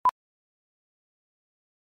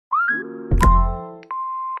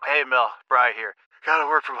Hey, Mel, Bri here. Gotta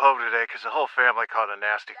work from home today because the whole family caught a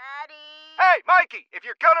nasty... Daddy! Hey, Mikey, if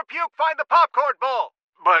you're gonna puke, find the popcorn bowl!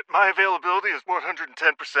 But my availability is 110%.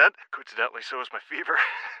 Coincidentally, so is my fever.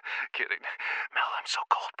 Kidding. Mel, I'm so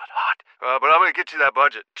cold but hot. But I'm gonna get you that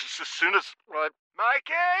budget just as soon as...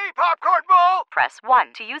 Mikey, popcorn bowl! Press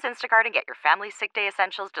 1 to use Instacart and get your family's sick day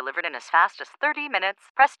essentials delivered in as fast as 30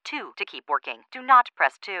 minutes. Press 2 to keep working. Do not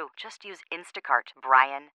press 2. Just use Instacart,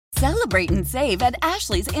 Brian. Celebrate and save at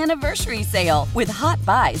Ashley's Anniversary Sale. With Hot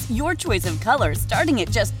Buys, your choice of colors starting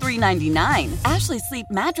at just $3.99. Ashley Sleep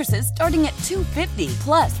mattresses starting at $2.50.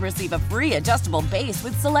 Plus, receive a free adjustable base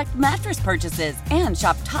with select mattress purchases. And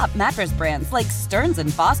shop top mattress brands like Stearns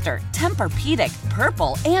 & Foster, Tempur-Pedic,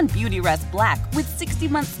 Purple, and Beautyrest Black with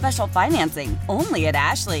 60-month special financing. Only at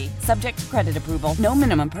Ashley. Subject to credit approval. No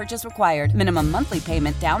minimum purchase required. Minimum monthly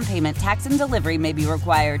payment, down payment, tax, and delivery may be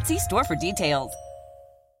required. See store for details.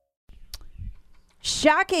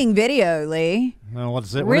 Shocking video, Lee. Well,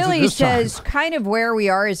 what's it? Really this says time? kind of where we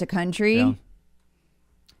are as a country. Yeah.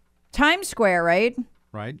 Times Square, right?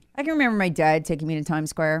 Right. I can remember my dad taking me to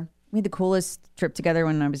Times Square. We had the coolest trip together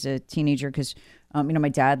when I was a teenager because, my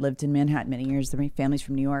dad lived in Manhattan many years. My family's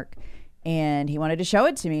from New York. And he wanted to show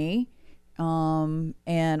it to me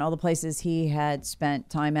and all the places he had spent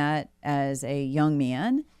time at as a young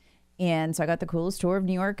man. And so I got the coolest tour of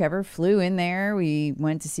New York ever. Flew in there. We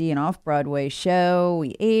went to see an off-Broadway show.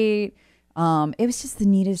 We ate. It was just the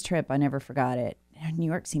neatest trip. I never forgot it. New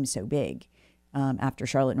York seems so big after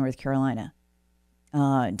Charlotte, North Carolina.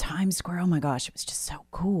 Times Square, oh my gosh, it was just so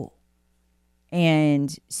cool.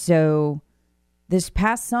 And so this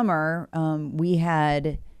past summer, we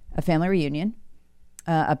had a family reunion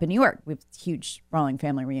up in New York. We have huge, sprawling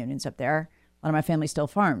family reunions up there. A lot of my family still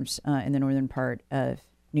farms in the northern part of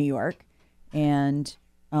New York, and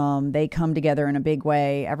they come together in a big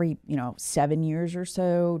way every 7 years or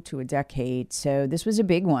so to a decade. So this was a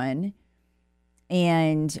big one,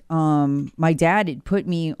 and my dad had put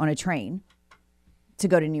me on a train to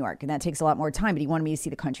go to New York, and that takes a lot more time, but he wanted me to see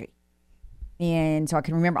the country. And so I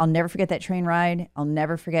can remember, I'll never forget that train ride. I'll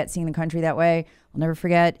never forget seeing the country that way. I'll never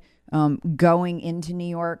forget going into New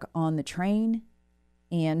York on the train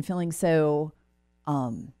and feeling so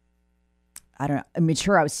I don't know,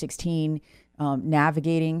 mature. I was 16,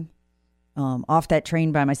 navigating off that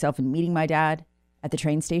train by myself and meeting my dad at the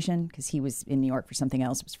train station because he was in New York for something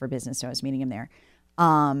else. It was for business, so I was meeting him there.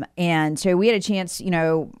 And so we had a chance,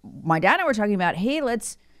 my dad and I were talking about, hey,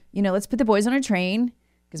 let's put the boys on a train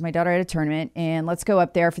because my daughter had a tournament and let's go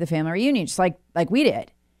up there for the family reunion, just like we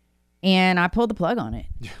did. And I pulled the plug on it.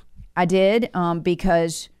 I did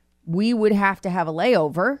because we would have to have a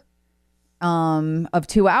layover of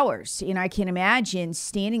 2 hours. And I can imagine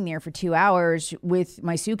standing there for 2 hours with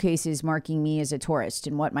my suitcases marking me as a tourist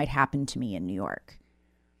and what might happen to me in New York.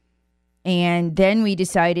 And then we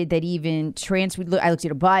decided that I looked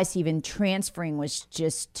at a bus, even transferring was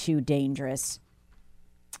just too dangerous.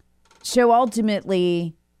 So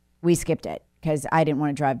ultimately, we skipped it because I didn't want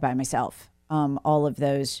to drive by myself all of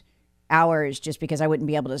those hours just because I wouldn't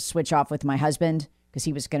be able to switch off with my husband because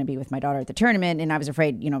he was going to be with my daughter at the tournament. And I was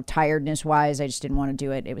afraid, tiredness wise, I just didn't want to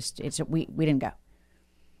do it. We didn't go.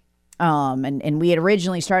 And we had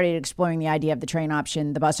originally started exploring the idea of the train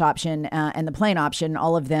option, the bus option, and the plane option,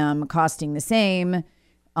 all of them costing the same,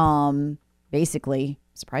 basically,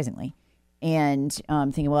 surprisingly. And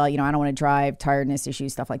thinking, well, I don't want to drive, tiredness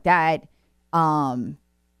issues, stuff like that.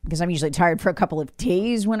 Because I'm usually tired for a couple of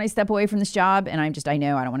days when I step away from this job. And I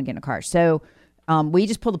know I don't want to get in a car. So we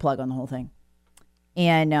just pulled the plug on the whole thing.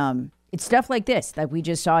 And it's stuff like this that we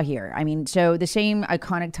just saw here. I mean, so the same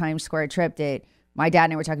iconic Times Square trip that my dad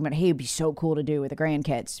and I were talking about, hey, it'd be so cool to do with the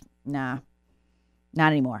grandkids. Nah,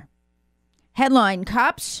 not anymore. Headline,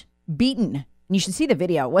 cops beaten. And you should see the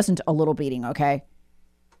video. It wasn't a little beating, okay?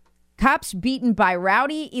 Cops beaten by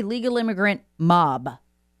rowdy illegal immigrant mob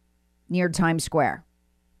near Times Square.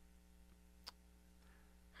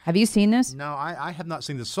 Have you seen this? No, I have not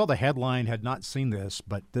seen this. Saw the headline, had not seen this,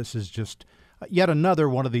 but this is just yet another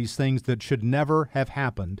one of these things that should never have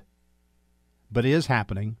happened, but is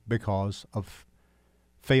happening because of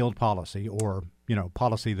failed policy or,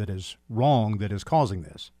 policy that is wrong that is causing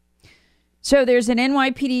this. So there's an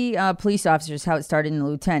NYPD police officer, is how it started, in a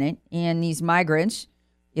lieutenant, and these migrants,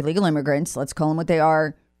 illegal immigrants, let's call them what they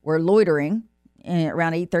are, were loitering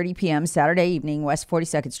around 8:30 p.m. Saturday evening, West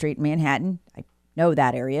 42nd Street, Manhattan. I know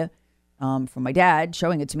that area from my dad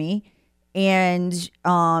showing it to me. And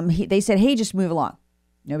they said, hey, just move along.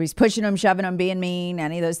 Nobody's pushing them, shoving them, being mean,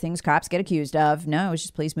 any of those things cops get accused of. No, it's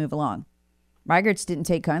just please move along. Migrants didn't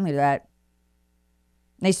take kindly to that.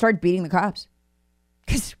 They started beating the cops.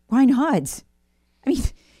 Because why not? I mean,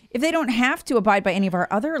 if they don't have to abide by any of our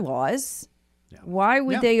other laws, why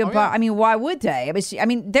would they abide? I mean, why would they? I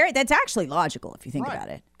mean, that's actually logical if you think about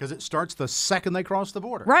it. Because it starts the second they cross the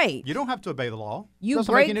border. Right. You don't have to obey the law. You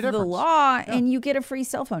break the law and you get a free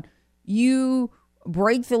cell phone. You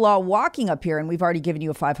break the law walking up here, and we've already given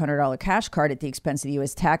you a $500 cash card at the expense of the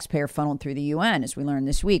U.S. taxpayer funneled through the UN, as we learned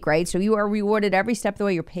this week, right? So you are rewarded every step of the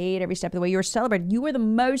way. You're paid every step of the way. You're celebrated. You are the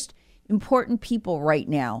most important people right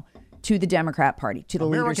now to the Democrat Party, to the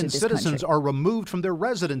leaders of this country. American citizens are removed from their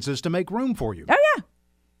residences to make room for you. Oh, yeah.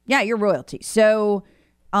 Yeah, you're royalty. So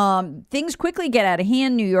things quickly get out of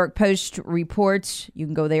hand. New York Post reports. You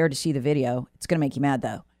can go there to see the video. It's going to make you mad,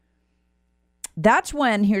 though. That's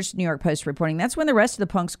when, here's New York Post reporting, that's when the rest of the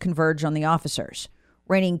punks converge on the officers,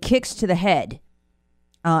 raining kicks to the head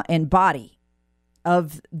and body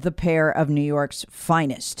of the pair of New York's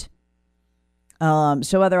finest.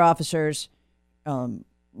 So other officers,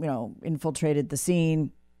 infiltrated the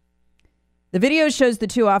scene. The video shows the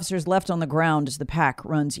two officers left on the ground as the pack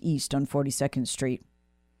runs east on 42nd Street.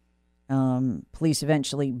 Police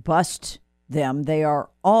eventually bust them. They are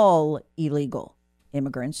all illegal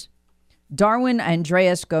immigrants. Darwin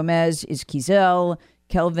Andreas Gomez Izquizel,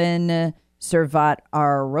 Kelvin Servat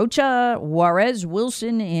Arrocha, Juarez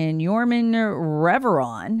Wilson, and Yorman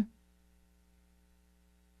Reveron.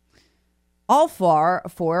 All four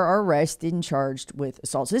are arrested and charged with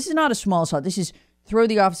assault. So this is not a small assault. This is throw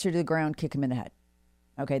the officer to the ground, kick him in the head.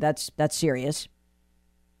 Okay, that's serious.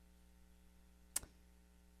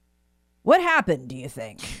 What happened, do you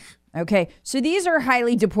think? Okay, so these are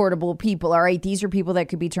highly deportable people, all right? These are people that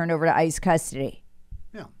could be turned over to ICE custody.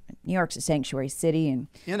 Yeah. New York's a sanctuary city. And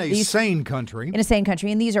in a sane country. In a sane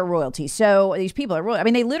country, and these are royalty. So these people are royal. I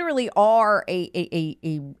mean, they literally are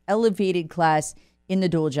a elevated class in the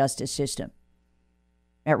dual justice system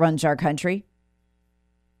that runs our country.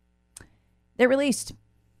 They're released.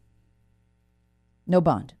 No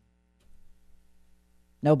bond.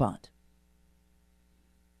 No bond.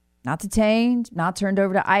 Not detained, not turned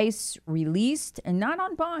over to ICE, released, and not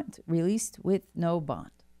on bond. Released with no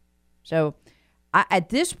bond. So at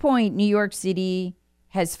this point, New York City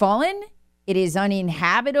has fallen. It is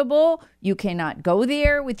uninhabitable. You cannot go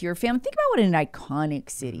there with your family. Think about what an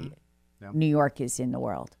iconic city New York is in the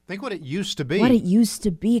world. Think what it used to be. What it used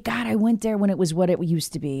to be. God, I went there when it was what it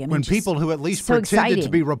used to be. I mean, when people who at least pretended to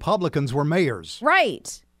be Republicans were mayors.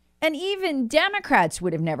 Right. And even Democrats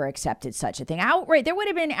would have never accepted such a thing. Outrage. There would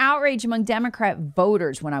have been outrage among Democrat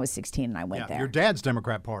voters when I was 16 and I went there. Your dad's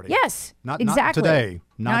Democrat Party. Yes, not exactly.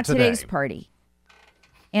 Not today. Today's party.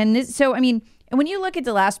 And and when you look at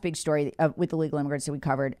the last big story with illegal immigrants that we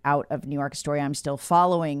covered out of New York, a story I'm still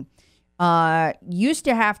following, used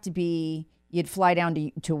to have to be, you'd fly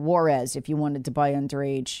down to Juarez if you wanted to buy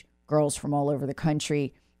underage girls from all over the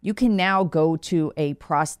country. You can now go to a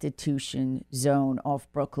prostitution zone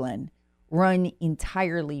off Brooklyn, run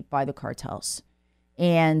entirely by the cartels.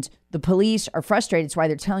 And the police are frustrated. That's why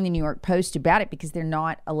they're telling the New York Post about it, because they're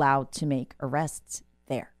not allowed to make arrests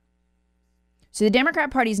there. So the Democrat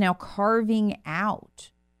Party is now carving out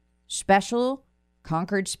special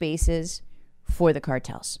conquered spaces for the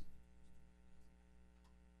cartels.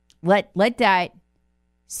 Let that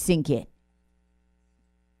sink in.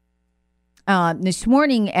 This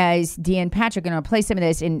morning, as Dan Patrick, and I'll play some of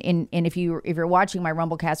this, and if you're watching my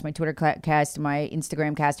Rumble cast, my Twitter cast, my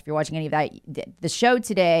Instagram cast, if you're watching any of that, the show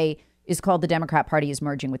today is called "The Democrat Party is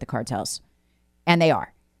Merging with the Cartels," and they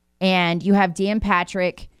are. And you have Dan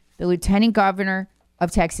Patrick, the Lieutenant Governor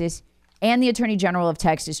of Texas, and the Attorney General of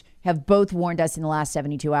Texas have both warned us in the last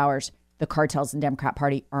 72 hours the cartels and Democrat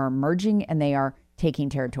Party are merging, and they are taking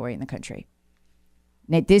territory in the country.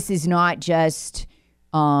 Now, this is not just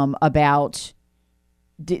about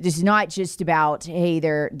hey,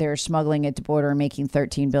 they're smuggling at the border and making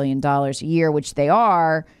 $13 billion a year, which they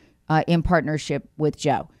are in partnership with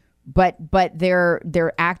Joe. But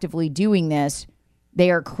they're actively doing this.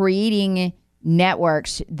 They are creating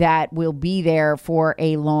networks that will be there for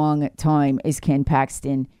a long time, as Ken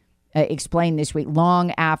Paxton explained this week,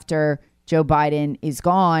 long after Joe Biden is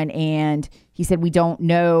gone. And he said, we don't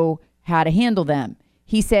know how to handle them.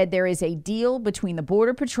 He said there is a deal between the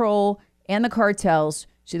Border Patrol and the cartels.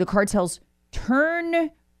 So the cartels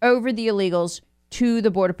turn over the illegals to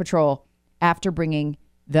the Border Patrol after bringing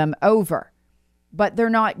them over. But they're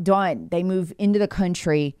not done. They move into the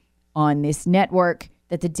country on this network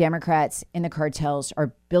that the Democrats and the cartels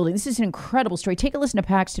are building. This is an incredible story. Take a listen to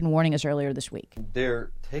Paxton warning us earlier this week.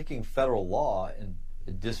 They're taking federal law and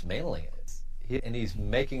dismantling it. And he's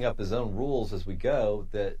making up his own rules as we go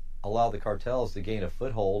that allow the cartels to gain a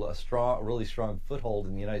foothold, really strong foothold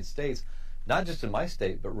in the United States not just in my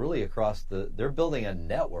state, but really across they're building a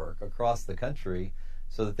network across the country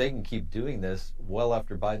so that they can keep doing this well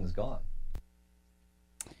after Biden's gone.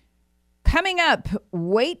 Coming up,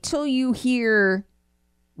 wait till you hear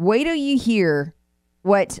what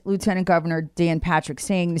Lieutenant Governor Dan Patrick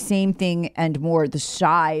saying, the same thing and more, the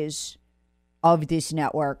size of this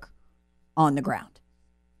network on the ground.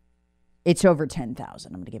 It's over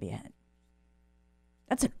 10,000. I'm going to give you a hint.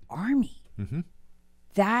 That's an army. Mm-hmm.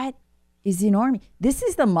 That is an army. This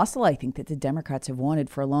is the muscle, I think, that the Democrats have wanted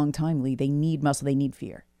for a long time, Lee. They need muscle. They need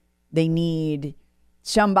fear. They need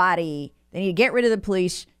somebody. They need to get rid of the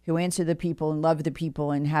police who answer the people and love the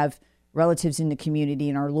people and have relatives in the community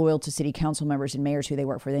and are loyal to city council members and mayors who they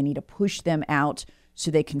work for. They need to push them out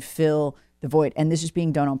so they can fill the void. And this is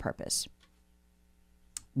being done on purpose.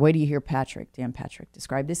 Wait till you hear Dan Patrick,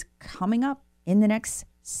 describe this coming up in the next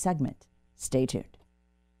segment. Stay tuned.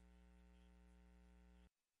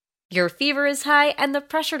 Your fever is high and the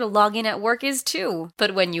pressure to log in at work is too.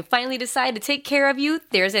 But when you finally decide to take care of you,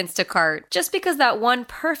 there's Instacart. Just because that one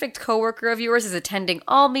perfect coworker of yours is attending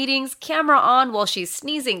all meetings, camera on while she's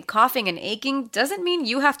sneezing, coughing, and aching, doesn't mean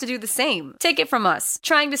you have to do the same. Take it from us.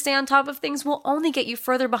 Trying to stay on top of things will only get you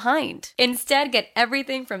further behind. Instead, get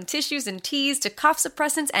everything from tissues and teas to cough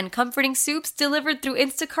suppressants and comforting soups delivered through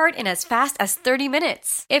Instacart in as fast as 30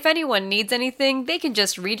 minutes. If anyone needs anything, they can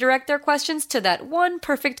just redirect their questions to that one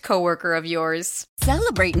perfect coworker of yours.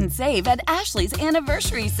 Celebrate and save at Ashley's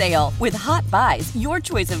Anniversary Sale. With Hot Buys, your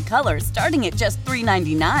choice of colors starting at just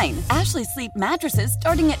 $3.99. Ashley Sleep mattresses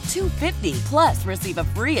starting at $2.50. Plus, receive a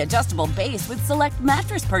free adjustable base with select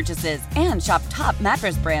mattress purchases. And shop top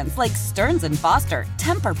mattress brands like Stearns & Foster,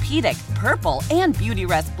 Tempur-Pedic, Purple, and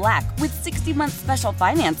Beautyrest Black with 60-month special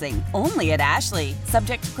financing. Only at Ashley.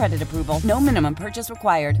 Subject to credit approval. No minimum purchase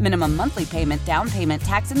required. Minimum monthly payment, down payment,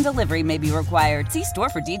 tax, and delivery may be required. See store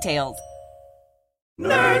for details.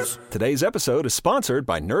 Nerds! Today's episode is sponsored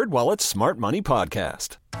by NerdWallet's Smart Money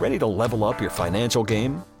Podcast. Ready to level up your financial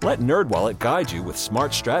game? Let NerdWallet guide you with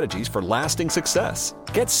smart strategies for lasting success.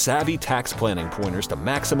 Get savvy tax planning pointers to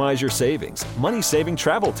maximize your savings, money-saving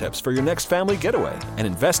travel tips for your next family getaway, and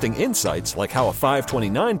investing insights like how a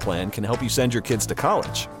 529 plan can help you send your kids to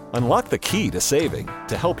college. Unlock the key to saving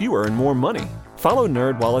to help you earn more money. Follow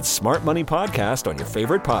NerdWallet's Smart Money Podcast on your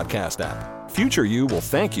favorite podcast app. Future you will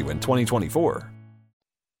thank you in 2024.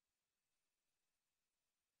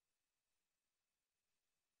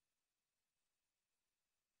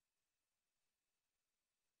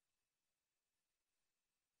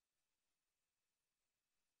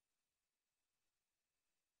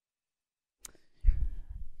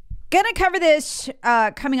 Gonna cover this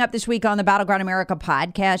coming up this week on the Battleground America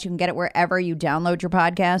podcast. You can get it wherever you download your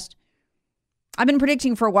podcast. I've been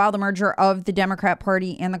predicting for a while the merger of the Democrat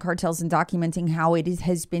Party and the cartels and documenting how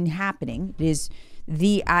has been happening. It is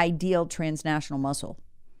the ideal transnational muscle.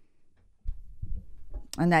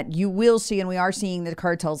 And that you will see, and we are seeing, the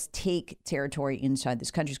cartels take territory inside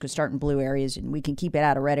this country. It's going to start in blue areas, and we can keep it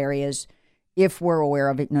out of red areas if we're aware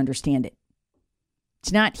of it and understand it.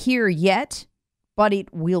 It's not here yet, but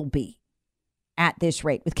it will be at this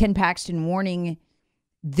rate. With Ken Paxton warning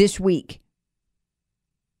this week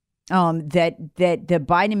that the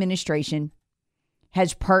Biden administration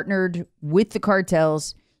has partnered with the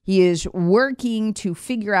cartels. He is working to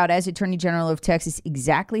figure out, as Attorney General of Texas,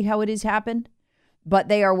 exactly how it has happened. But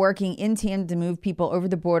they are working in tandem to move people over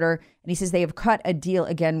the border. And he says they have cut a deal,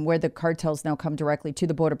 again, where the cartels now come directly to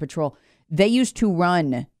the Border Patrol. They used to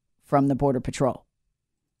run from the Border Patrol.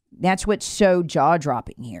 That's what's so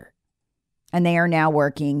jaw-dropping here. And they are now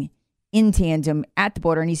working in tandem at the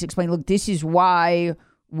border. And he's explained, look, this is why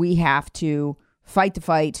we have to fight the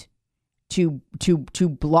fight to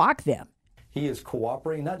block them. He is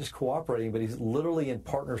cooperating, not just cooperating, but he's literally in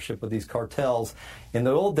partnership with these cartels. In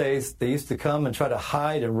the old days, they used to come and try to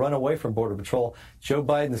hide and run away from Border Patrol. Joe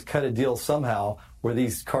Biden has cut a deal somehow where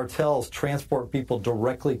these cartels transport people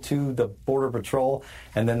directly to the Border Patrol,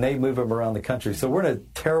 and then they move them around the country. So we're in a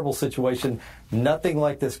terrible situation, nothing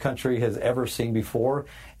like this country has ever seen before,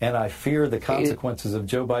 and I fear the consequences of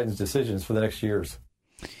Joe Biden's decisions for the next years.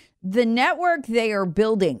 The network they are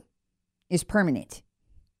building is permanent.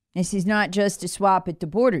 This is not just a swap at the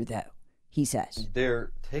border, though, he says.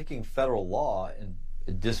 They're taking federal law and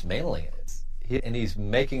dismantling it. And he's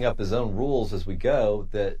making up his own rules as we go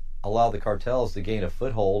that allow the cartels to gain a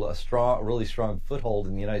foothold, really strong foothold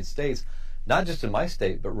in the United States, not just in my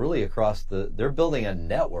state, but really across they're building a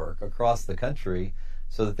network across the country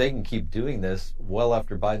so that they can keep doing this well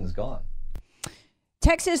after Biden's gone.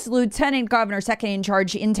 Texas Lieutenant Governor, second in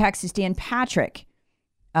charge in Texas, Dan Patrick,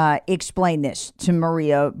 explained this to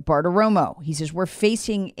Maria Bartiromo. He says, we're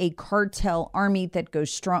facing a cartel army that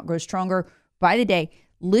grows stronger by the day.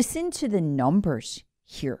 Listen to the numbers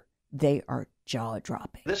here. They are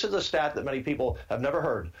jaw-dropping. This is a stat that many people have never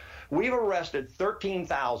heard. We've arrested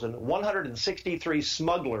 13,163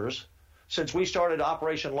 smugglers since we started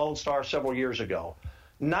Operation Lone Star several years ago.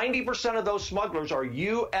 90% of those smugglers are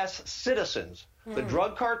U.S. citizens. The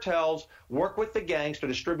drug cartels work with the gangs to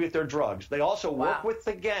distribute their drugs. They also work with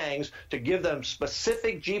the gangs to give them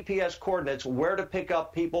specific GPS coordinates where to pick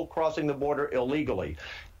up people crossing the border illegally.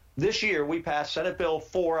 This year, we passed Senate Bill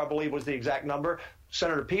 4, I believe was the exact number.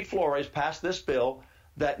 Senator Pete Flores passed this bill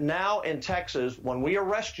that now in Texas, when we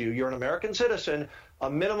arrest you, you're an American citizen, a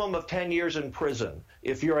minimum of 10 years in prison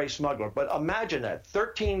if you're a smuggler. But imagine that,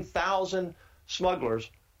 13,000 smugglers,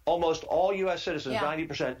 almost all U.S. citizens,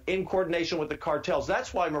 90%, in coordination with the cartels.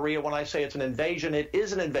 That's why, Maria, when I say it's an invasion, it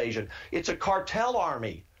is an invasion. It's a cartel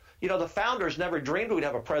army. You know, the founders never dreamed we'd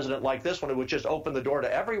have a president like this one who would just open the door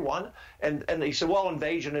to everyone. And they said, well,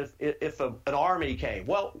 invasion if an army came.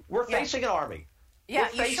 Well, we're facing an army. Yeah,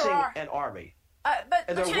 we're facing an army.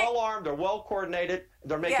 And they're well armed, they're well coordinated,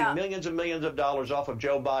 they're making millions and millions of dollars off of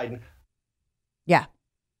Joe Biden. Yeah.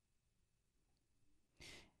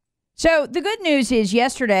 So the good news is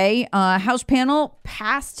yesterday, House panel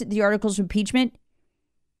passed the articles of impeachment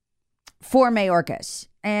for Mayorkas.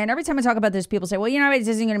 And every time I talk about this, people say, well, you know, it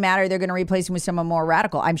isn't going to matter. They're going to replace him with someone more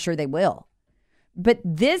radical. I'm sure they will. But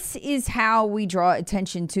this is how we draw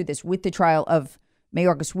attention to this with the trial of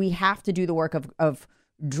Mayorkas. We have to do the work of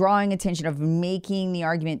drawing attention, of making the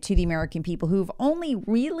argument to the American people who've only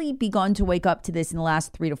really begun to wake up to this in the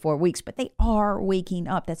last 3 to 4 weeks. But they are waking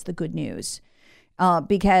up. That's the good news.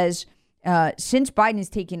 Because since Biden has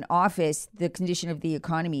taken office, the condition of the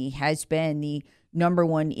economy has been the number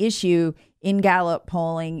one issue in Gallup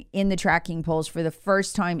polling, in the tracking polls. For the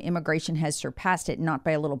first time, immigration has surpassed it, not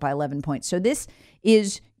by a little, by 11 points. So this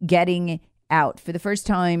is getting out. For the first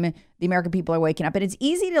time, the American people are waking up. And it's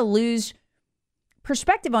easy to lose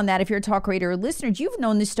perspective on that if you're a talk radio listener. You've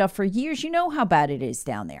known this stuff for years. You know how bad it is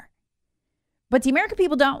down there. But the American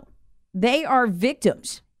people don't. They are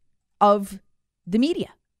victims of the media.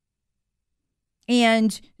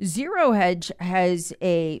 And Zero Hedge has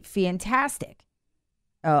a fantastic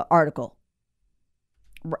article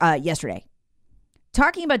yesterday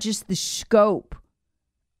talking about just the scope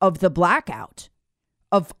of the blackout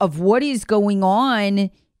of what is going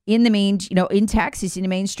on in the in Texas, in the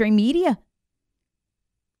mainstream media.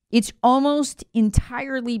 It's almost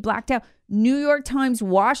entirely blacked out. New York Times,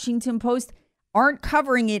 Washington Post aren't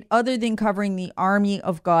covering it other than covering the Army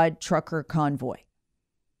of God trucker convoy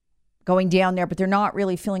going down there, but they're not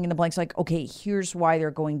really filling in the blanks like, okay, here's why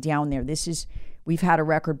they're going down there. We've had a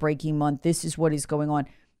record-breaking month. This is what is going on.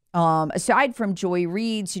 Aside from Joy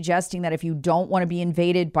Reid suggesting that if you don't want to be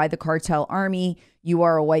invaded by the cartel army, you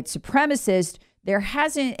are a white supremacist,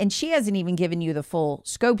 and she hasn't even given you the full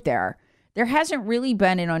scope there. There hasn't really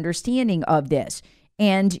been an understanding of this.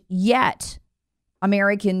 And yet,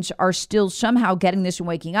 Americans are still somehow getting this and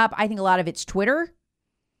waking up. I think a lot of it's Twitter.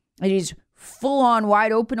 It is full on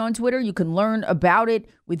wide open on Twitter. You can learn about it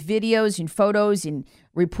with videos and photos and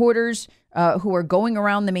reporters who are going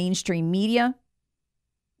around the mainstream media.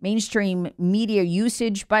 Mainstream media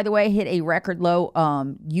usage, by the way, hit a record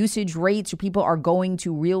low usage rate. So people are going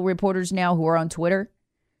to real reporters now who are on Twitter.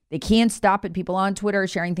 They can't stop it. People on Twitter are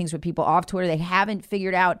sharing things with people off Twitter. They haven't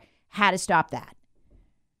figured out how to stop that.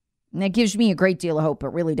 And that gives me a great deal of hope. It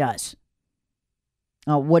really does.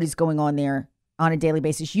 What is going on there on a daily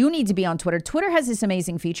basis. You need to be on Twitter. Twitter has this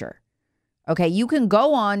amazing feature. Okay, you can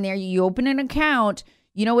go on there. You open an account.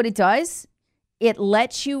 You know what it does? It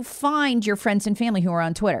lets you find your friends and family who are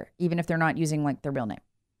on Twitter, even if they're not using like their real name.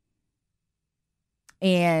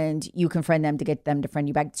 And you can friend them to get them to friend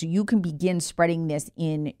you back. So you can begin spreading this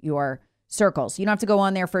in your circles. You don't have to go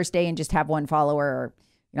on there first day and just have one follower or,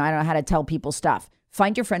 I don't know how to tell people stuff.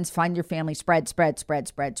 Find your friends, find your family, spread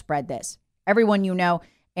this. Everyone you know.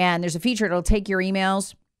 And there's a feature, it'll take your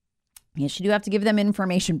emails. Yes, you do have to give them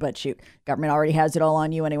information, but shoot, government already has it all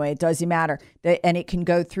on you anyway. It doesn't matter. And it can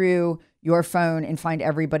go through your phone and find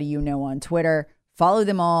everybody you know on Twitter. Follow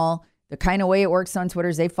them all. The kind of way it works on Twitter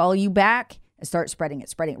is they follow you back and start spreading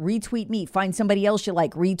it. Retweet me. Find somebody else you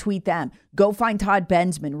like. Retweet them. Go find Todd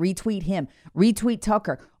Bensman. Retweet him. Retweet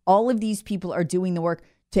Tucker. All of these people are doing the work.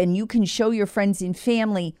 And you can show your friends and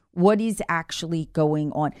family what is actually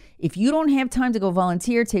going on. If you don't have time to go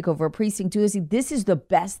volunteer, take over a precinct, this is the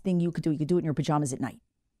best thing you could do. You could do it in your pajamas at night.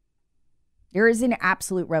 There is an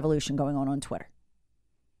absolute revolution going on Twitter.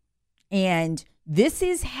 And this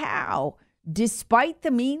is how despite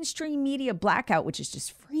the mainstream media blackout, which is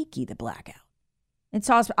just freaky, the blackout. It's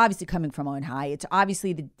also obviously coming from on high. It's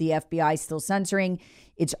obviously the FBI still censoring.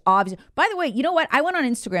 It's obvious. By the way, you know what? I went on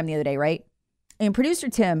Instagram the other day, right? And producer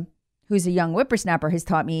Tim, who's a young whippersnapper, has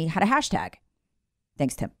taught me how to hashtag.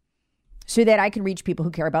 Thanks, Tim. So that I can reach people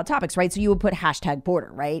who care about topics, right? So you would put hashtag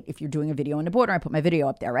border, right? If you're doing a video on the border, I put my video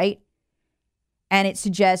up there, right? And it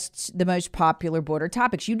suggests the most popular border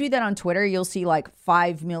topics. You do that on Twitter, you'll see like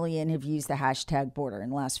 5 million have used the hashtag border in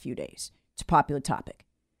the last few days. It's a popular topic.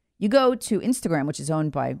 You go to Instagram, which is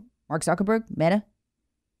owned by Mark Zuckerberg, Meta,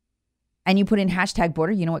 and you put in hashtag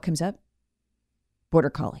border, you know what comes up?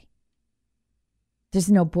 Border collie.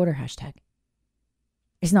 There's no border hashtag.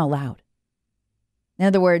 It's not allowed. In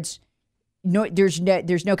other words,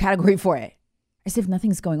 there's no category for it. As if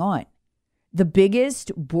nothing's going on. The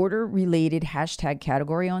biggest border-related hashtag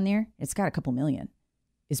category on there, it's got a couple million,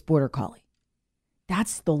 is border collie.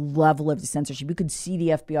 That's the level of the censorship. You could see the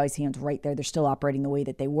FBI's hands right there. They're still operating the way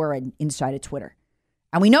that they were inside of Twitter.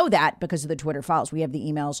 And we know that because of the Twitter files. We have the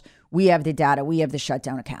emails, we have the data, we have the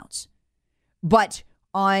shutdown accounts. But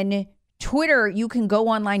on Twitter, you can go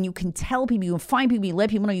online, you can tell people, you can find people, you let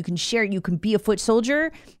people know, you can share it, you can be a foot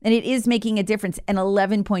soldier, and it is making a difference, an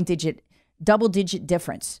double-digit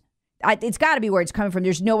difference. It's got to be where it's coming from.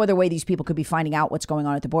 There's no other way these people could be finding out what's going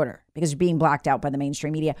on at the border because they're being blacked out by the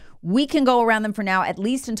mainstream media. We can go around them for now, at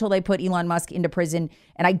least until they put Elon Musk into prison.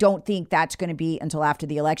 And I don't think that's going to be until after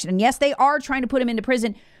the election. And yes, they are trying to put him into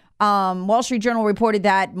prison. Wall Street Journal reported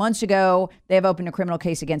that months ago they have opened a criminal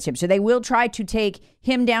case against him. So they will try to take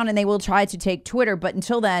him down and they will try to take Twitter. But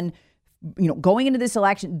until then, going into this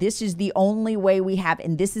election, this is the only way we have.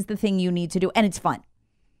 And this is the thing you need to do. And it's fun.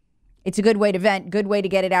 It's a good way to vent, good way to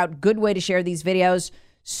get it out, good way to share these videos.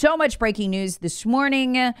 So much breaking news this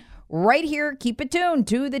morning right here. Keep it tuned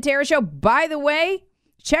to The Tara Show. By the way,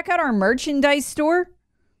 check out our merchandise store,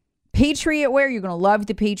 Patriot Wear. You're going to love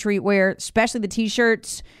the Patriot Wear, especially the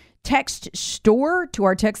T-shirts. Text store to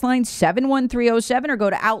our text line 71307 or go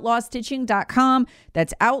to outlawstitching.com.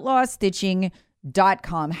 That's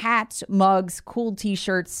outlawstitching.com. Hats, mugs, cool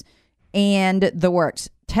T-shirts, and the works.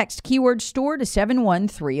 Text keyword store to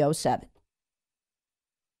 71307.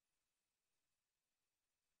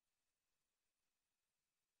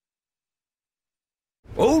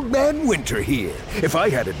 Old Man Winter here. If I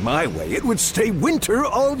had it my way, it would stay winter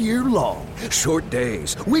all year long. Short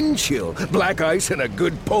days, wind chill, black ice, and a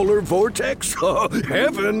good polar vortex. Oh,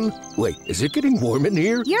 heaven. Wait, is it getting warm in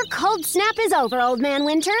here? Your cold snap is over, Old Man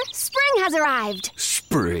Winter. Spring has arrived.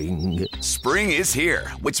 Spring. Spring is here,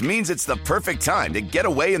 which means it's the perfect time to get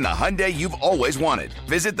away in the Hyundai you've always wanted.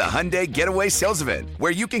 Visit the Hyundai Getaway Sales Event,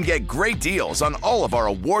 where you can get great deals on all of our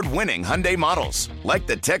award-winning Hyundai models, like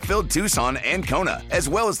the tech-filled Tucson and Kona, as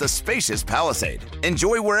well as the spacious Palisade.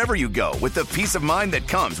 Enjoy wherever you go with the peace of mind that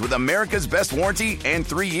comes with America's best warranty and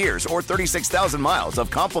 3 years or 36,000 miles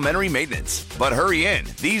of complimentary maintenance. But hurry in,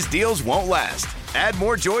 these deals won't last. Add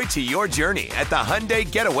more joy to your journey at the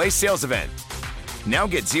Hyundai Getaway Sales Event. Now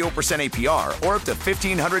get 0% APR or up to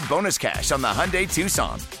 $1,500 bonus cash on the Hyundai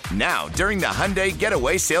Tucson. Now, during the Hyundai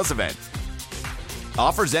Getaway Sales Event.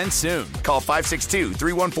 Offers end soon. Call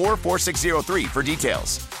 562-314-4603 for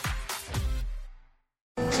details.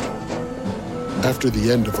 After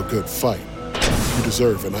the end of a good fight, you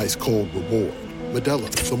deserve an ice-cold reward. Modelo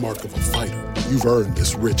is the mark of a fighter. You've earned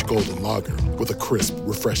this rich golden lager with a crisp,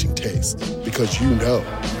 refreshing taste. Because you know,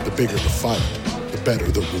 the bigger the fight, the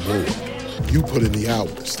better the reward. You put in the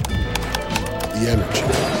hours, the energy,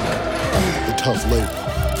 the tough labor.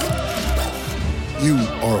 You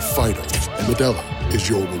are a fighter, and Modelo is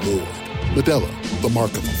your reward. Modelo, the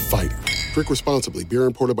mark of a fighter. Drink responsibly. Beer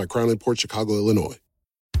imported by Crown Imports, Chicago, Illinois.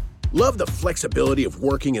 Love the flexibility of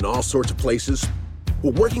working in all sorts of places?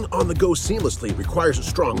 Well, working on the go seamlessly requires a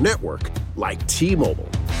strong network like T-Mobile.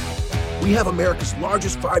 We have America's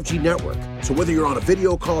largest 5G network, so whether you're on a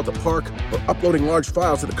video call at the park or uploading large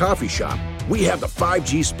files at the coffee shop, we have the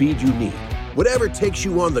 5G speed you need. Whatever takes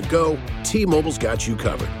you on the go, T-Mobile's got you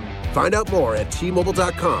covered. Find out more at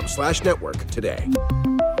T-Mobile.com/network today.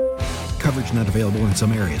 Coverage not available in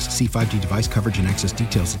some areas. See 5G device coverage and access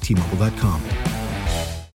details at T-Mobile.com.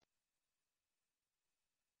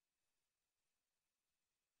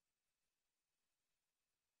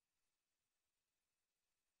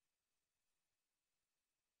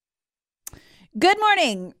 Good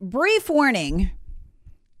morning. Brief warning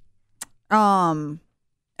about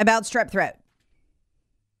strep throat.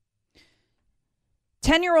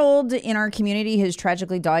 10-year-old in our community has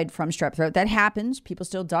tragically died from strep throat. That happens. People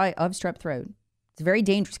still die of strep throat. It's very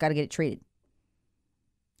dangerous. Got to get it treated.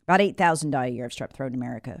 About 8,000 die a year of strep throat in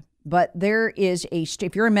America. But there is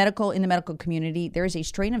if you're in the medical community, there is a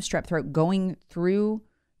strain of strep throat going through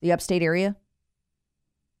the upstate area.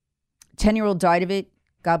 10-year-old died of it.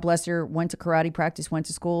 God bless her. Went to karate practice, went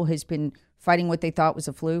to school, has been fighting what they thought was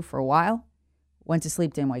a flu for a while. Went to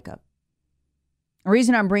sleep, didn't wake up. The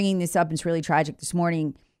reason I'm bringing this up, and it's really tragic this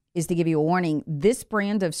morning, is to give you a warning. This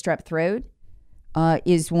brand of strep throat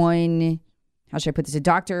is one, how should I put this?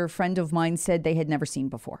 A friend of mine said they had never seen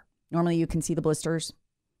before. Normally you can see the blisters.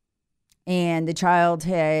 And the child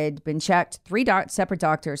had been checked, 3 separate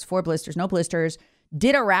doctors, 4 blisters, no blisters,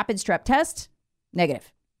 did a rapid strep test,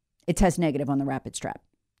 negative. It tests negative on the rapid strep.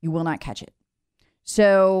 You will not catch it.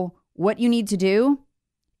 So what you need to do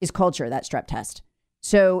is culture that strep test.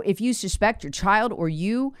 So if you suspect your child or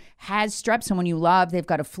you has strep, someone you love, they've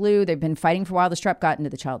got a flu, they've been fighting for a while, the strep got into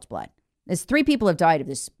the child's blood. There's 3 people have died of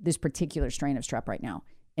this particular strain of strep right now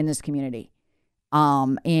in this community.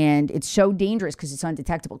 And it's so dangerous because it's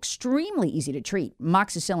undetectable, extremely easy to treat.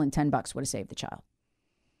 Moxicillin, $10 would have saved the child.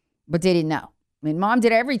 But they didn't know. I mean, mom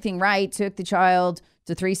did everything right, took the child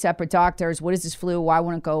to 3 separate doctors. What is this flu? Why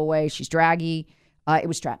won't it go away? She's draggy. It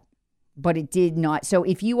was strep, but it did not. So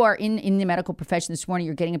if you are in the medical profession this morning,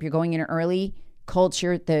 you're getting up, you're going in early,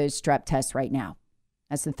 culture the strep test right now.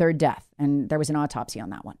 That's the 3rd death. And there was an autopsy on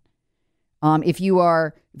that one. If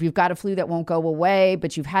you've got a flu that won't go away,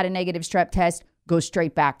 but you've had a negative strep test, go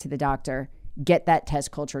straight back to the doctor, get that test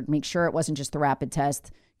cultured. Make sure it wasn't just the rapid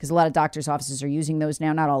test, because a lot of doctors' offices are using those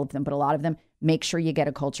now. Not all of them, but a lot of them. Make sure you get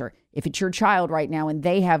a culture. If it's your child right now and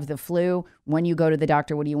they have the flu, when you go to the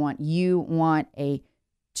doctor, what do you want? You want a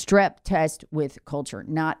strep test with culture,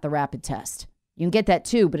 not the rapid test. You can get that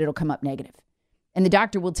too, but it'll come up negative. And the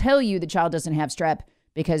doctor will tell you the child doesn't have strep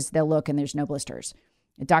because they'll look and there's no blisters.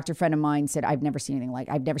 A doctor friend of mine said, I've never seen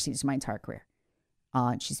this in my entire career.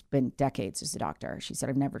 She's been decades as a doctor. She said,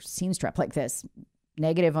 I've never seen strep like this.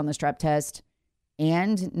 Negative on the strep test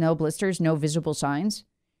and no blisters, no visible signs.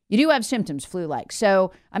 You do have symptoms, flu-like.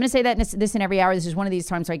 So I'm going to say that this in every hour. This is one of these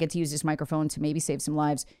times where I get to use this microphone to maybe save some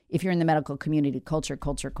lives. If you're in the medical community, culture.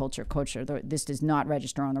 This does not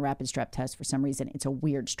register on the rapid strep test for some reason. It's a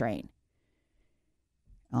weird strain.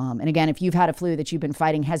 And again, if you've had a flu that you've been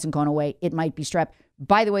fighting, hasn't gone away, it might be strep.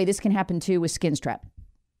 By the way, this can happen too with skin strep,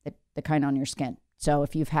 the kind on your skin. So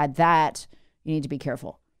if you've had that, you need to be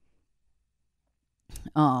careful.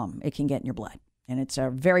 It can get in your blood. And it's a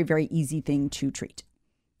very, very easy thing to treat.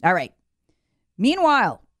 All right.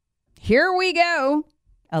 Meanwhile, here we go.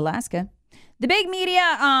 Alaska. The big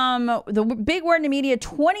media, the big word in the media,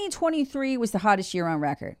 2023 was the hottest year on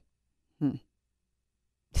record.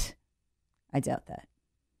 I doubt that.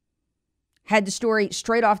 Had the story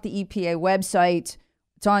straight off the EPA website.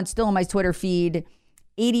 It's still on my Twitter feed.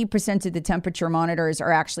 80% of the temperature monitors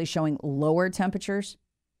are actually showing lower temperatures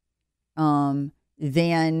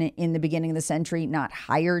than in the beginning of the century, not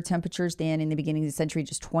higher temperatures than in the beginning of the century.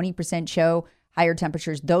 Just 20% show higher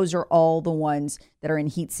temperatures. Those are all the ones that are in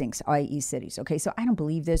heat sinks, i.e. cities. Okay, so I don't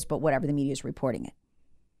believe this, but whatever, the media is reporting it.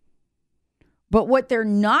 But what they're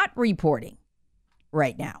not reporting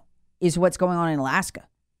right now is what's going on in Alaska.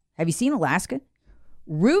 Have you seen Alaska?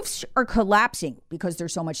 Roofs are collapsing because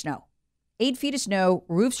there's so much snow. 8 feet of snow,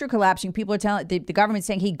 roofs are collapsing. People are telling the government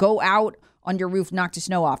saying, hey, go out on your roof, knock the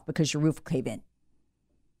snow off because your roof will cave in.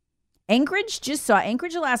 Anchorage,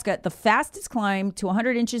 Alaska, the fastest climb to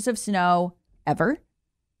 100 inches of snow ever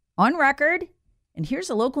on record. And here's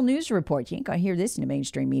a local news report. You ain't going to hear this in the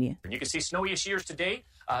mainstream media. You can see snowiest years to date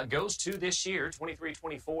goes to this year,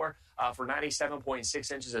 23-24, for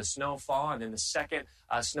 97.6 inches of snowfall. And then the second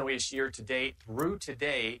snowiest year to date through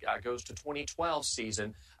today goes to 2012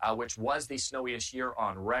 season, which was the snowiest year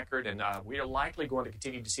on record. And we are likely going to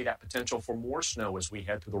continue to see that potential for more snow as we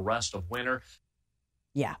head through the rest of winter.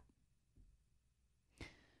 Yeah.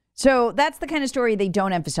 So that's the kind of story they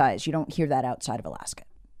don't emphasize. You don't hear that outside of Alaska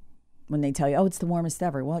when they tell you, oh, it's the warmest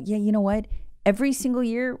ever. Well, yeah, you know what? Every single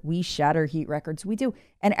year we shatter heat records. We do.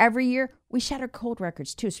 And every year we shatter cold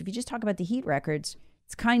records too. So if you just talk about the heat records,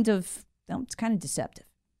 it's kind of deceptive.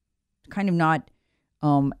 It's kind of not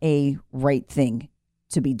a right thing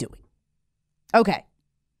to be doing. Okay.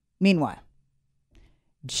 Meanwhile,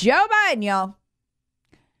 Joe Biden, y'all,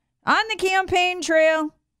 on the campaign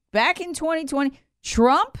trail back in 2020,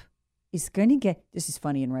 Trump is going to get, this is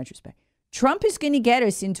funny in retrospect, Trump is going to get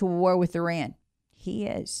us into a war with Iran. He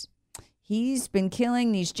is. He's been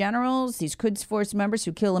killing these generals, these Quds Force members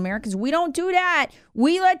who kill Americans. We don't do that.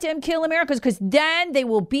 We let them kill Americans because then they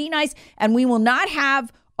will be nice and we will not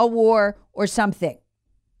have a war or something.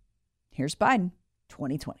 Here's Biden,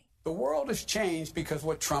 2020. The world has changed because of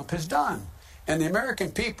what Trump has done. And the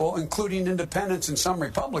American people, including independents and some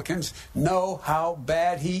Republicans, know how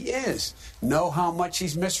bad he is, know how much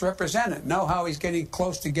he's misrepresented, know how he's getting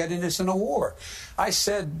close to getting us in a war. I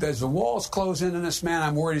said, as the walls close in on this man,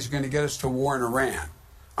 I'm worried he's going to get us to war in Iran.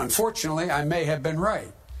 Unfortunately, I may have been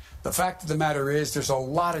right. The fact of the matter is there's a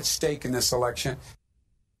lot at stake in this election.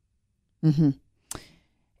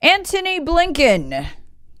 Antony Blinken,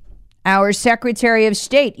 our Secretary of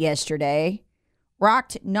State yesterday,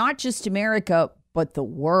 rocked not just America, but the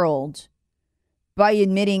world by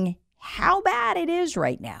admitting how bad it is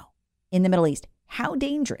right now in the Middle East, how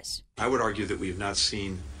dangerous. I would argue that we have not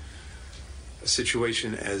seen a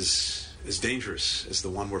situation as dangerous as the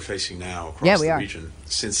one we're facing now across the region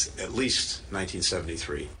since at least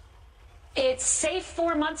 1973. It's safe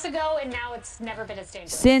 4 months ago, and now it's never been as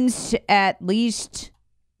dangerous. Since at least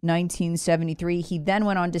 1973, he then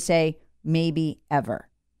went on to say, maybe ever.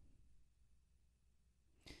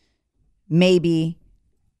 Maybe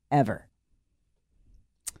ever.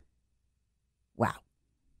 Wow.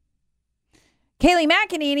 Kayleigh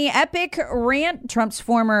McEnany, epic rant, Trump's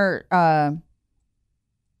former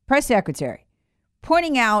press secretary,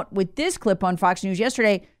 pointing out with this clip on Fox News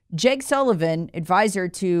yesterday, Jake Sullivan, advisor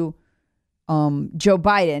to Joe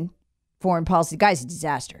Biden, foreign policy, guy's a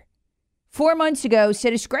disaster. 4 months ago,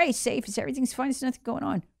 said it's great, safe, everything's fine, there's nothing going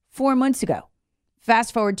on. 4 months ago.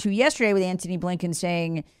 Fast forward to yesterday with Antony Blinken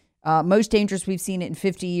saying, most dangerous we've seen it in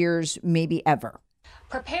 50 years, maybe ever.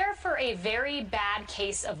 Prepare for a very bad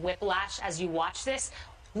case of whiplash as you watch this.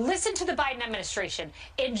 Listen to the Biden administration.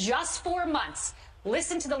 In just 4 months,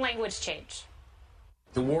 listen to the language change.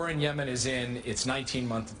 The war in Yemen is in its 19th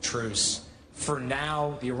month of truce. For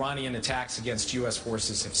now, the Iranian attacks against U.S.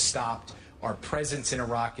 forces have stopped. Our presence in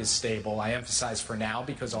Iraq is stable. I emphasize for now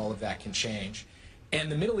because all of that can change.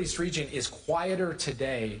 And the Middle East region is quieter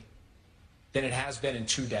today than it has been in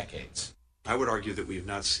 2 decades. I would argue that we have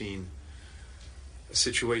not seen a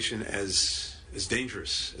situation as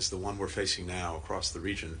dangerous as the one we're facing now across the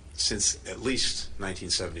region since at least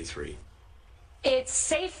 1973. It's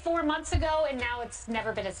safe 4 months ago, and now it's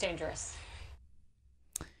never been as dangerous.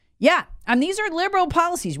 Yeah, and these are liberal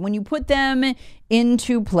policies. When you put them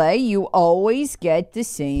into play, you always get the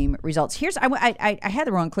same results. I had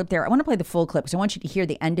the wrong clip there. I want to play the full clip because I want you to hear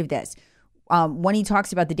the end of this. When he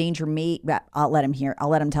talks about the danger, I'll let him hear. I'll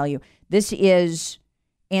let him tell you. This is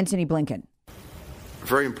Antony Blinken.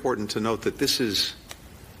 Very important to note that this is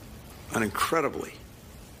an incredibly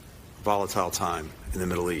volatile time in the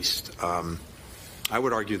Middle East. I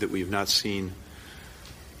would argue that we have not seen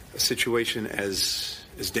a situation as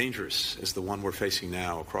dangerous as the one we're facing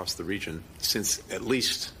now across the region since at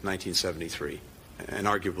least 1973, and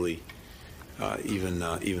arguably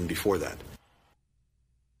even before that.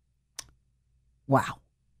 Wow.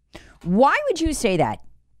 Why would you say that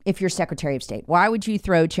if you're Secretary of State? Why would you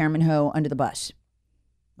throw Chairman Ho under the bus?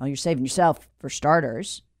 Well, you're saving yourself for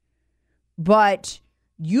starters, but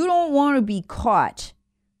you don't want to be caught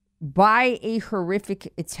by a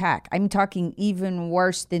horrific attack. I'm talking even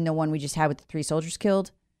worse than the one we just had with the 3 soldiers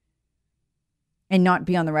killed, and not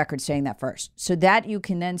be on the record saying that first. So that you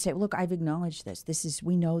can then say, look, I've acknowledged this.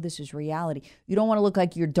 We know this is reality. You don't want to look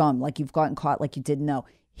like you're dumb, like you've gotten caught, like you didn't know.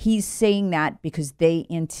 He's saying that because they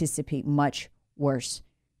anticipate much worse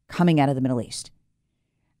coming out of the Middle East.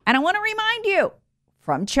 And I want to remind you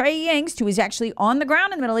from Trey Yingst, who is actually on the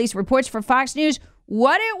ground in the Middle East, reports for Fox News,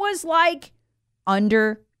 what it was like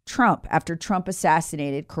under Trump, after Trump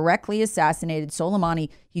correctly assassinated Soleimani.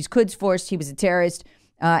 He's Quds Force. He was a terrorist,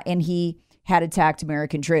 and he had attacked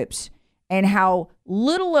American troops, and how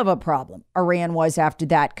little of a problem Iran was after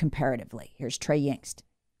that comparatively. Here's Trey Yingst.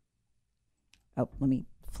 Oh, let me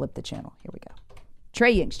flip the channel. Here we go.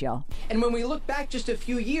 Trey Yingst, y'all. And when we look back just a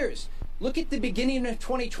few years, look at the beginning of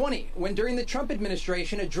 2020, when during the Trump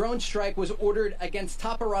administration, a drone strike was ordered against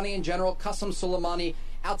top Iranian General Qasem Soleimani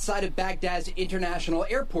outside of Baghdad's international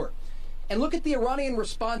airport. And look at the Iranian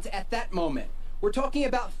response at that moment. We're talking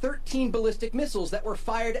about 13 ballistic missiles that were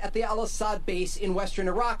fired at the Al-Assad base in western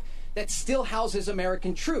Iraq that still houses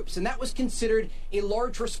American troops. And that was considered a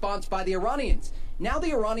large response by the Iranians. Now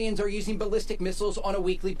the Iranians are using ballistic missiles on a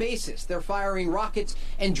weekly basis. They're firing rockets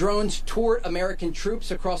and drones toward American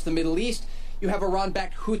troops across the Middle East. You have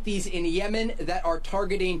Iran-backed Houthis in Yemen that are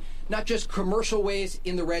targeting not just commercial ways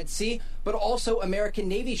in the Red Sea, but also American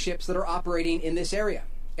Navy ships that are operating in this area.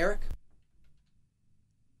 Eric?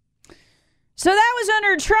 So that was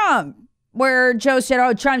under Trump, where Joe said,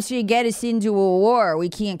 oh, Trump's going to get us into a war. We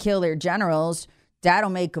can't kill their generals.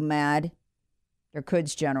 That'll make them mad. They're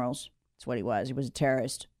Quds generals. That's what he was. He was a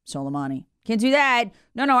terrorist. Soleimani. Can't do that.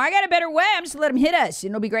 No, I got a better way. I'm just going to let him hit us.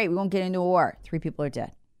 It'll be great. We won't get into a war. 3 people are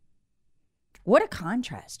dead. What a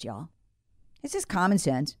contrast, y'all. It's just common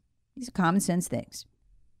sense. These are common sense things.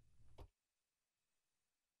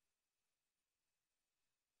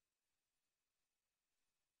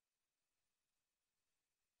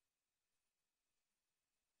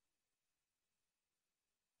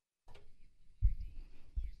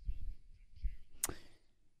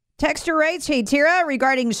 Texter writes, hey, Tira,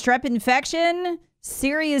 regarding strep infection,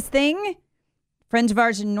 serious thing. Friends of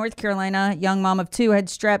ours in North Carolina, young mom of 2, had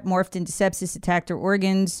strep, morphed into sepsis, attacked her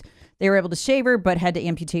organs. They were able to shave her, but had to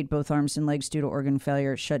amputate both arms and legs due to organ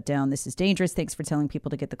failure. Shut down. This is dangerous. Thanks for telling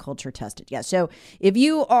people to get the culture tested. Yeah, so if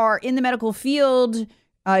you are in the medical field,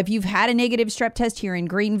 if you've had a negative strep test here in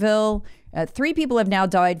Greenville, 3 people have now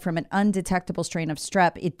died from an undetectable strain of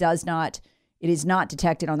strep. It is not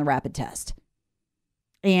detected on the rapid test.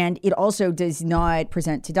 And it also does not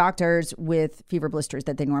present to doctors with fever blisters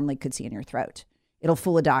that they normally could see in your throat. It'll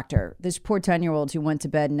fool a doctor. This poor 10-year-old who went to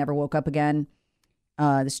bed and never woke up again.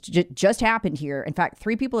 This just happened here. In fact,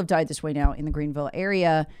 3 people have died this way now in the Greenville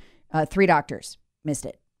area. 3 doctors missed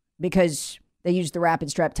it because they used the rapid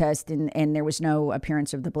strep test and there was no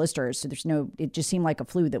appearance of the blisters. So it just seemed like a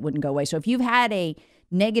flu that wouldn't go away. So if you've had a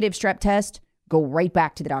negative strep test, go right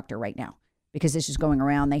back to the doctor right now, because this is going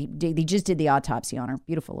around. They just did the autopsy on her.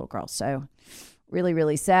 Beautiful little girl. So really,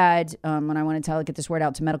 really sad. And I want to get this word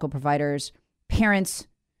out to medical providers, parents.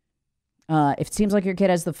 If it seems like your kid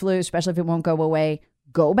has the flu, especially if it won't go away,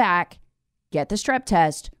 go back, get the strep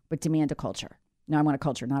test, but demand a culture. No, I want a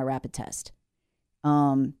culture, not a rapid test.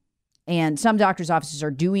 And some doctors' offices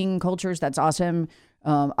are doing cultures. That's awesome.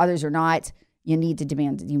 Others are not. You need to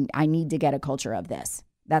demand. I need to get a culture of this.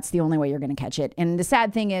 That's the only way you're going to catch it. And the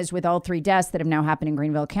sad thing is, with all 3 deaths that have now happened in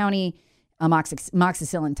Greenville County,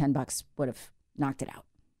 amoxicillin, $10 would have knocked it out.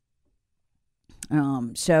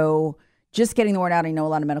 So just getting the word out. I know a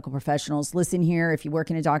lot of medical professionals. Listen here. If you work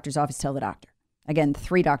in a doctor's office, tell the doctor. Again,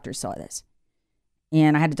 3 doctors saw this.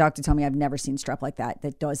 And I had a doctor tell me I've never seen strep like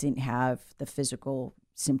that doesn't have the physical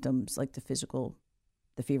symptoms, like the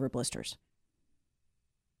fever blisters.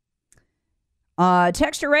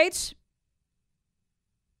 Texter rates.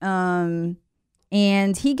 And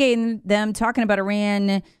he gave them, talking about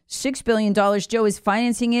Iran, $6 billion. Joe is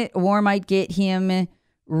financing it. War might get him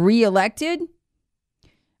reelected.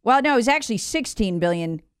 Well, no, it's actually $16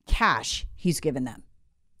 billion cash he's given them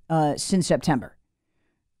since September.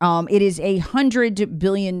 It is $100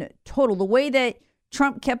 billion total. The way that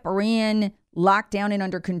Trump kept Iran locked down and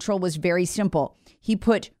under control was very simple. He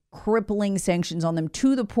put crippling sanctions on them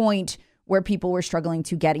to the point where people were struggling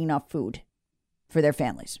to get enough food for their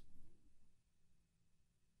families.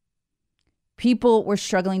 People were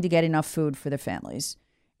struggling to get enough food for their families.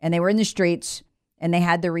 And they were in the streets, and they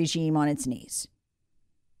had the regime on its knees.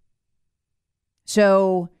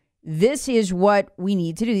 So this is what we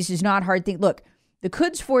need to do. This is not hard thing. Look, the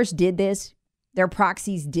Quds Force did this. Their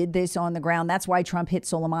proxies did this on the ground. That's why Trump hit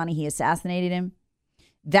Soleimani. He assassinated him.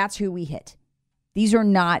 That's who we hit. These are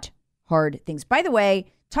not hard things. By the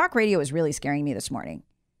way, talk radio is really scaring me this morning.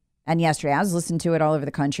 And yesterday, I was listening to it all over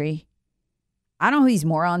the country. I don't know who these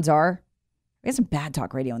morons are. We got some bad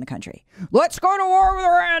talk radio in the country. Let's go to war with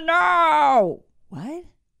Iran now. What?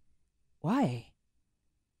 Why?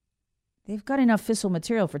 They've got enough fissile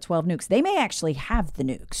material for 12 nukes. They may actually have the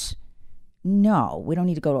nukes. No, we don't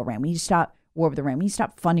need to go to Iran. We need to stop war with Iran. We need to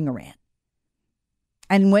stop funding Iran.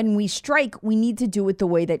 And when we strike, we need to do it the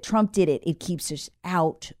way that Trump did it. It keeps us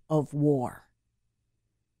out of war.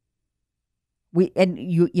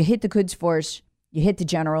 You hit the Quds Force, you hit the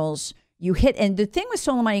generals, and the thing with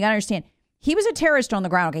Soleimani, you got to understand, he was a terrorist on the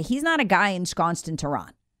ground, okay? He's not a guy ensconced in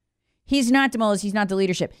Tehran. He's not the mullahs, he's not the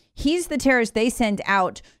leadership. He's the terrorist they send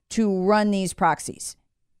out to run these proxies.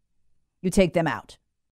 You take them out.